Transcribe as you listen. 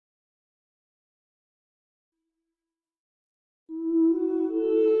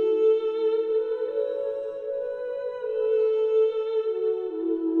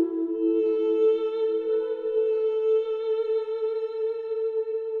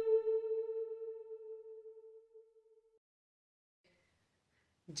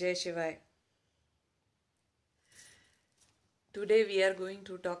Jai Shivai. Today we are going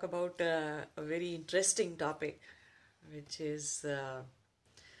to talk about a very interesting topic, which is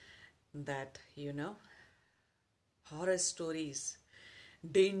that, horror stories,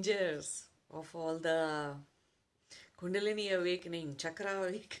 dangers of all the Kundalini awakening, Chakra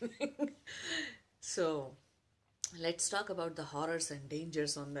awakening. So, let's talk about the horrors and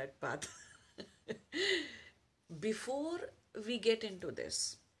dangers on that path. Before we get into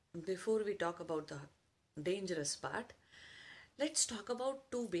this, before we talk about the dangerous part, let's talk about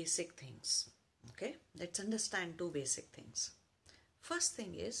two basic things. Okay, let's understand two basic things. First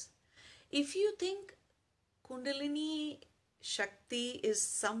thing is, if you think Kundalini Shakti is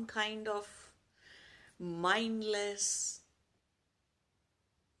some kind of mindless,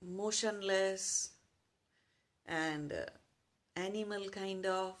 motionless, and animal kind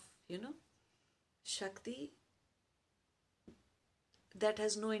of, Shakti that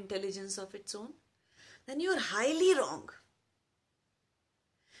has no intelligence of its own, then you are highly wrong.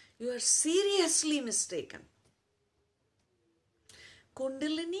 You are seriously mistaken.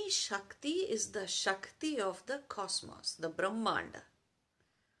 Kundalini Shakti is the Shakti of the cosmos, the Brahmanda.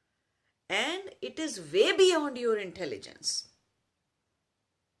 And it is way beyond your intelligence.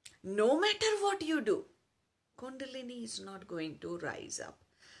 No matter what you do, Kundalini is not going to rise up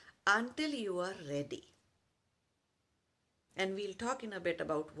until you are ready. And we'll talk in a bit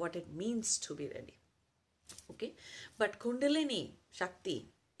about what it means to be ready. Okay? But Kundalini Shakti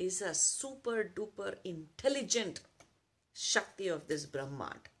is a super duper intelligent Shakti of this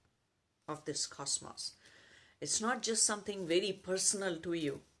Brahmand, of this cosmos. It's not just something very personal to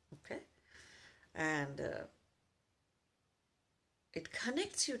you. Okay? And it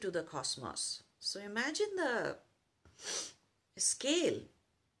connects you to the cosmos. So imagine the scale.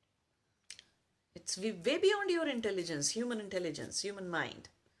 It's way beyond your intelligence, human mind,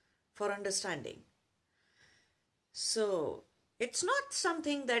 for understanding. So it's not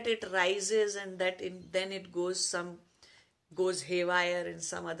something that it rises and that then it goes haywire in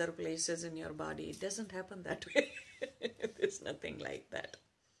some other places in your body. It doesn't happen that way. There's nothing like that.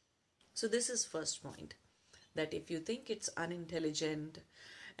 So this is first point, that if you think it's unintelligent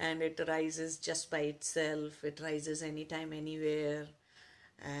and it rises just by itself, it rises anytime, anywhere,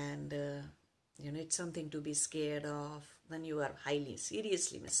 and it's something to be scared of, then you are highly,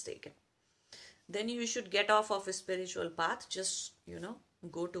 seriously mistaken. Then you should get off of a spiritual path. Just,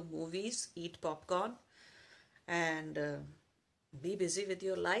 go to movies, eat popcorn, and be busy with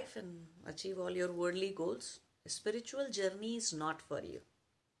your life and achieve all your worldly goals. A spiritual journey is not for you.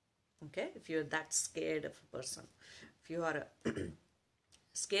 Okay? If you're that scared of a person, if you are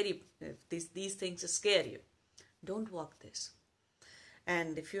scary, if these things scare you, don't walk this.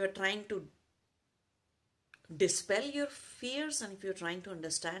 And if you are trying to dispel your fears and if you're trying to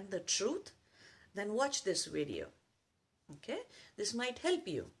understand the truth, then watch this video. Okay? This might help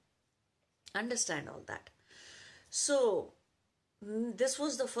you understand all that. So, this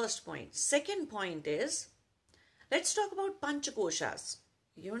was the first point. Second point is, let's talk about Panchakoshas.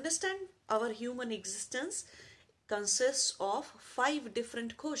 You understand, our human existence consists of 5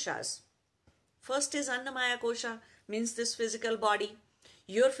 different koshas. First is Annamaya Kosha, means this physical body.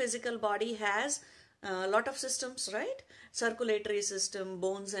 Your physical body has a lot of systems, right? Circulatory system,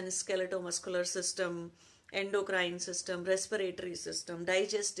 bones and skeletal-muscular system, endocrine system, respiratory system,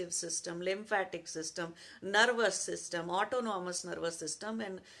 digestive system, lymphatic system, nervous system, autonomous nervous system,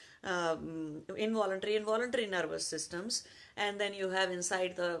 and involuntary and voluntary nervous systems. And then you have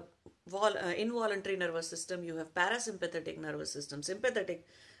inside the involuntary nervous system, you have parasympathetic nervous system, sympathetic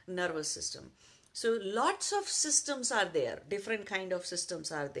nervous system. So lots of systems are there, different kind of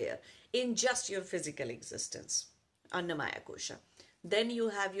systems are there in just your physical existence, Annamaya Kosha. Then you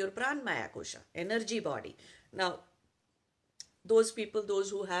have your Pranmaya Kosha, energy body. Now, those people, those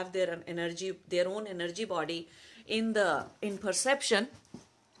who have their own energy body in perception,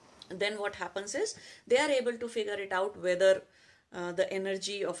 then what happens is they are able to figure it out whether the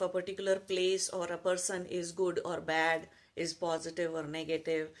energy of a particular place or a person is good or bad, is positive or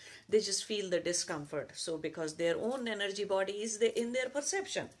negative. They just feel the discomfort. So because their own energy body is in their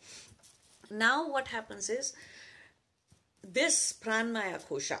perception. Now what happens is, this Pranmaya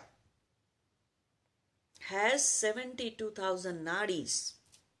Kosha has 72,000 nadis,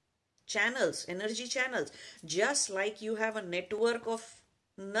 channels, energy channels, just like you have a network of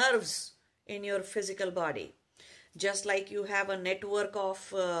nerves in your physical body, just like you have a network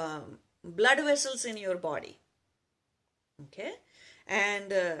of blood vessels in your body. Okay?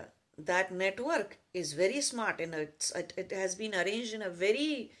 And that network is very smart, and it has been arranged in a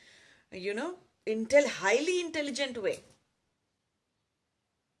very, highly intelligent way.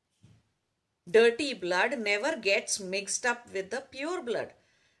 Dirty blood never gets mixed up with the pure blood.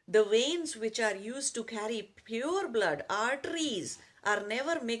 The veins which are used to carry pure blood, arteries, are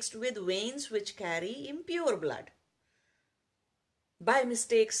never mixed with veins which carry impure blood. By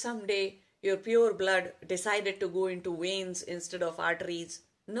mistake, someday your pure blood decided to go into veins instead of arteries.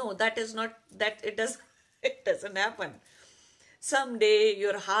 No, that is not, that it does, it doesn't happen. Someday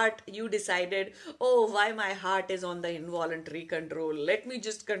your heart, you decided, oh, why my heart is on the involuntary control, let me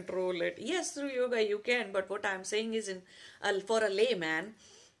just control it. Yes, through yoga you can, but what I'm saying is, for a layman,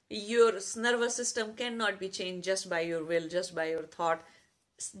 your nervous system cannot be changed just by your will, just by your thought,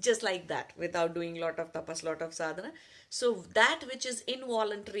 just like that, without doing lot of tapas, lot of sadhana. So that which is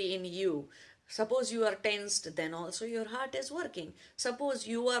involuntary in you, suppose you are tensed, then also your heart is working. Suppose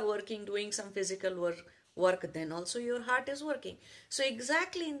you are working, doing some physical work, then also your heart is working. So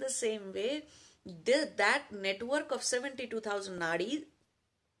exactly in the same way, that network of 72,000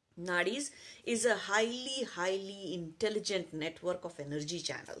 nadis is a highly intelligent network of energy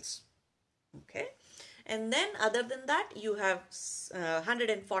channels. Okay. And then other than that, you have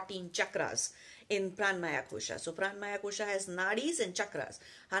 114 chakras in Pranmaya Kosha. So Pranmaya Kosha has nadis and chakras.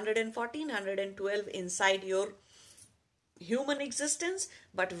 114, 112 inside your human existence.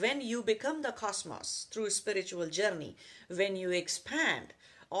 But when you become the cosmos through spiritual journey, when you expand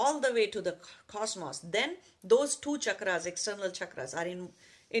all the way to the cosmos, then those two chakras, external chakras, are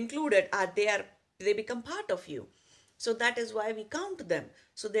included. They become part of you. So that is why we count them.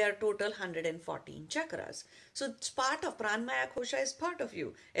 So they are total 114 chakras. So it's part of Pranmaya Kosha, is part of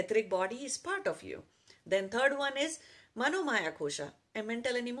you. Etheric body is part of you. Then third one is Manomaya Kosha, a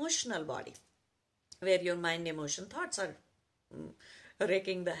mental and emotional body, where your mind, emotion, thoughts are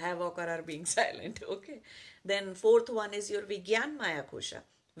wreaking the havoc or are being silent. Okay. Then fourth one is your Vigyanmaya Kosha.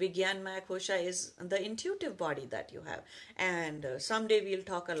 Vigyanmaya Kosha is the intuitive body that you have. And someday we'll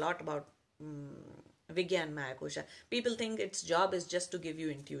talk a lot about Vigyanmaya Kosha. People think its job is just to give you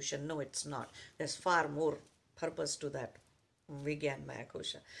intuition. No, it's not. There's far more purpose to that Vigyanmaya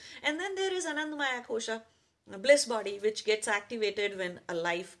Kosha. And then there is Anandamaya Kosha, a bliss body, which gets activated when a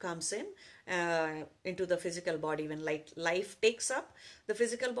life comes into the physical body, when life takes up the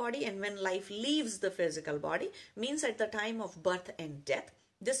physical body, and when life leaves the physical body, means at the time of birth and death,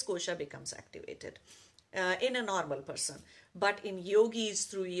 this kosha becomes activated in a normal person. But in yogis,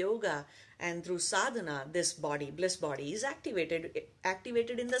 through yoga and through sadhana, this body, bliss body, is activated.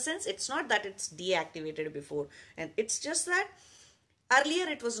 Activated in the sense, it's not that it's deactivated before, and it's just that earlier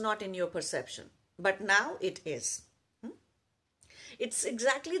it was not in your perception, but now it is. It's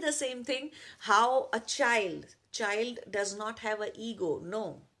exactly the same thing how a child does not have an ego.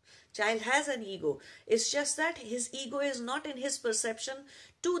 No, child has an ego. It's just that his ego is not in his perception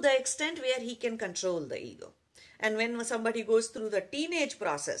to the extent where he can control the ego. And when somebody goes through the teenage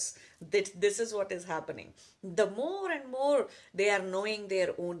process, this is what is happening. The more and more they are knowing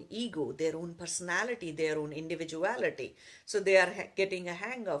their own ego, their own personality, their own individuality. So they are getting a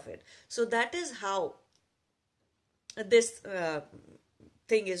hang of it. So that is how this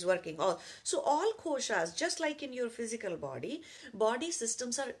thing is working. So all koshas, just like in your physical body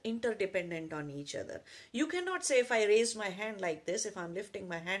systems are interdependent on each other. You cannot say, if I raise my hand like this, if I'm lifting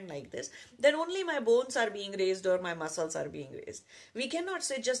my hand like this, then only my bones are being raised or my muscles are being raised. We cannot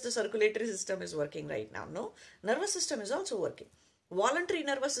say just the circulatory system is working right now. No, nervous system is also working. Voluntary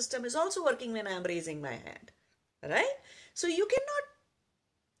nervous system is also working when I am raising my hand, right? So you cannot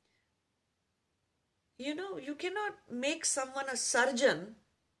make someone a surgeon,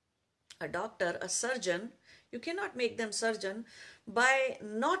 a doctor, a surgeon. You cannot make them surgeon by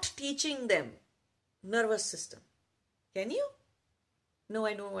not teaching them nervous system. Can you? No,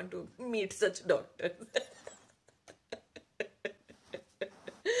 I don't want to meet such doctors.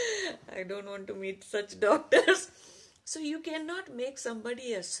 I don't want to meet such doctors. So you cannot make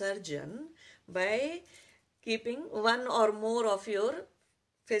somebody a surgeon by keeping one or more of your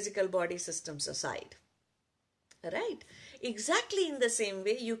physical body systems aside. Right? Exactly in the same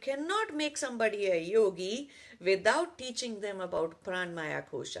way, you cannot make somebody a yogi without teaching them about Pranmaya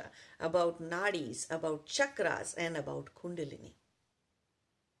Kosha, about nadis, about chakras, and about Kundalini.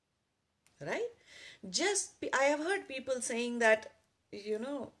 Right? I have heard people saying that,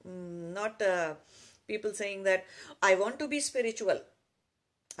 people saying that I want to be spiritual.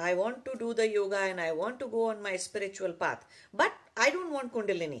 I want to do the yoga and I want to go on my spiritual path, but I don't want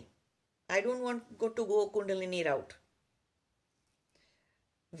Kundalini. I don't want to go Kundalini route.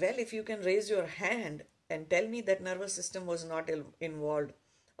 Well, if you can raise your hand and tell me that nervous system was not involved,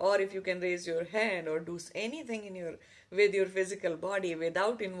 or if you can raise your hand or do anything in your with your physical body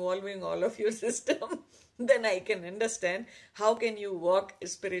without involving all of your system, then I can understand how can you walk a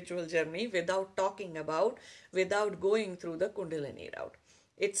spiritual journey without talking about, without going through the Kundalini route.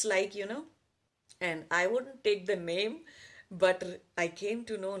 It's like, and I wouldn't take the name, but I came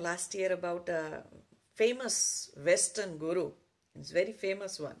to know last year about a famous Western guru. It's a very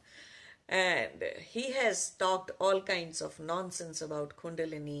famous one. And he has talked all kinds of nonsense about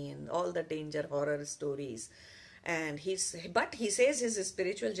Kundalini and all the danger horror stories. And but he says his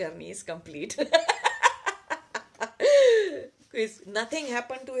spiritual journey is complete. Nothing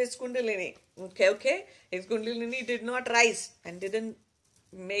happened to his Kundalini. Okay. His Kundalini did not rise and didn't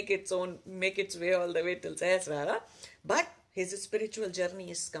make its way all the way till Sahasrara. But his spiritual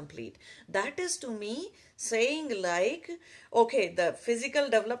journey is complete. That is to me saying like, okay, the physical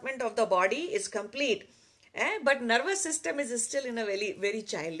development of the body is complete, but nervous system is still in a very, very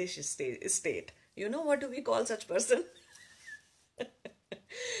childish state. You know what do we call such person?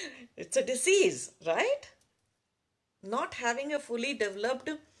 It's a disease, right? Not having a fully developed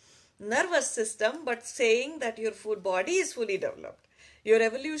nervous system, but saying that your full body is fully developed. Your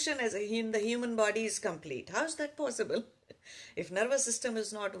evolution in the human body is complete. How is that possible? If nervous system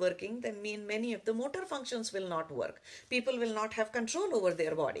is not working, then many of the motor functions will not work. People will not have control over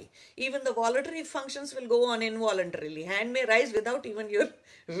their body. Even the voluntary functions will go on involuntarily. Hand may rise without even your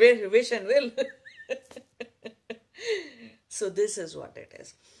wish and will. So this is what it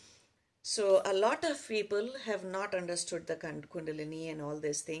is. So a lot of people have not understood the Kundalini and all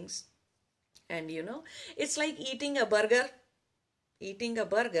these things. And it's like eating a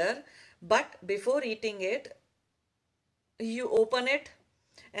burger, but before eating it, you open it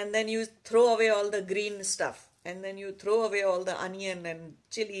and then you throw away all the green stuff, and then you throw away all the onion and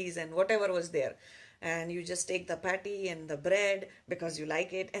chilies and whatever was there, and you just take the patty and the bread because you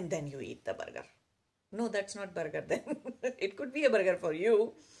like it, and then you eat the burger. No, that's not burger then. It could be a burger for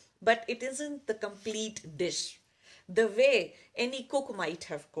you, but it isn't the complete dish the way any cook might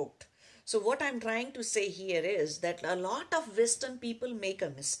have cooked. So what I'm trying to say here is that a lot of Western people make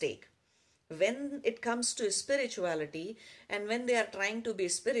a mistake when it comes to spirituality, and when they are trying to be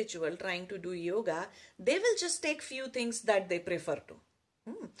spiritual, trying to do yoga, they will just take few things that they prefer to.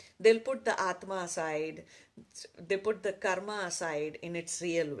 They'll put the Atma aside, they put the Karma aside in its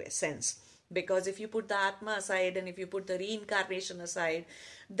real sense. Because if you put the Atma aside and if you put the reincarnation aside,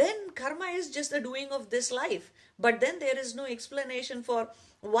 then karma is just the doing of this life. But then there is no explanation for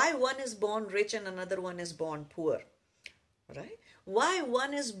why one is born rich and another one is born poor. Right? Why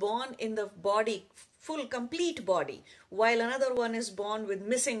one is born in the body, full, complete body, while another one is born with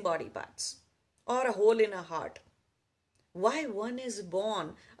missing body parts or a hole in a heart. Why one is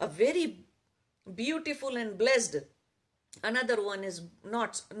born a very beautiful and blessed, another one is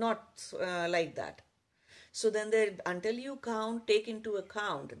not like that. So then until you take into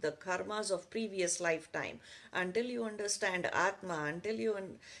account the karmas of previous lifetime, until you understand Atma, until you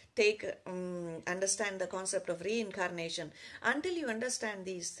understand the concept of reincarnation, until you understand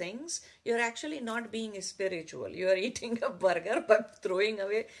these things, you're actually not being spiritual. You are eating a burger but throwing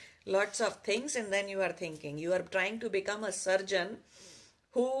away lots of things, and then you are thinking. You are trying to become a surgeon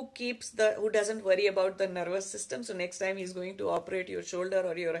who doesn't worry about the nervous system. So next time he's going to operate your shoulder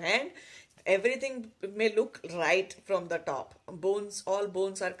or your hand, everything may look right from the top. All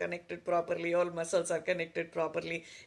bones are connected properly, all muscles are connected properly,